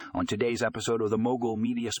On today's episode of the Mogul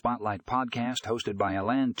Media Spotlight podcast, hosted by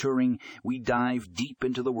Alan Turing, we dive deep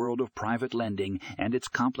into the world of private lending and its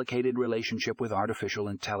complicated relationship with artificial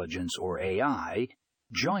intelligence, or AI.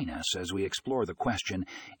 Join us as we explore the question,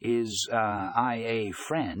 is I a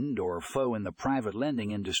friend or foe in the private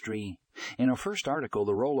lending industry? In our first article,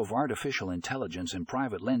 The Role of Artificial Intelligence in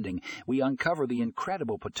Private Lending, we uncover the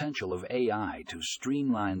incredible potential of AI to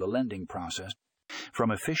streamline the lending process.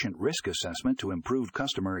 From efficient risk assessment to improved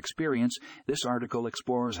customer experience, this article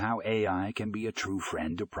explores how AI can be a true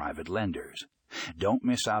friend to private lenders. Don't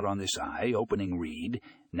miss out on this eye-opening read.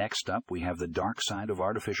 Next up, we have the dark side of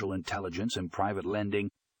artificial intelligence in private lending.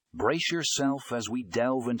 Brace yourself as we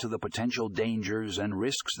delve into the potential dangers and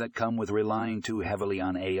risks that come with relying too heavily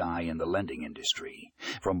on AI in the lending industry.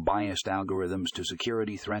 From biased algorithms to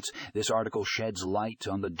security threats, this article sheds light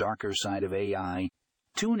on the darker side of AI.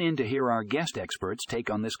 Tune in to hear our guest experts take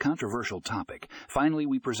on this controversial topic. Finally,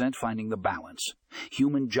 we present Finding the Balance: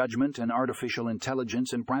 Human Judgment and Artificial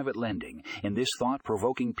Intelligence in Private Lending. In this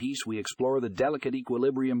thought-provoking piece, we explore the delicate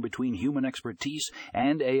equilibrium between human expertise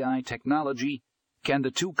and AI technology. Can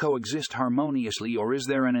the two coexist harmoniously, or is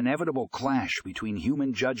there an inevitable clash between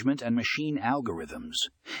human judgment and machine algorithms?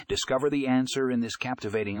 Discover the answer in this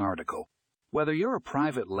captivating article. Whether you're a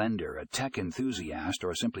private lender, a tech enthusiast,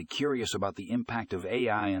 or simply curious about the impact of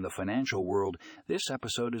AI in the financial world, this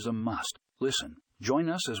episode is a must. Listen, join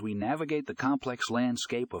us as we navigate the complex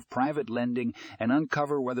landscape of private lending and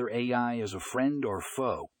uncover whether AI is a friend or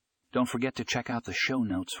foe. Don't forget to check out the show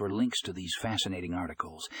notes for links to these fascinating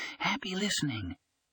articles. Happy listening!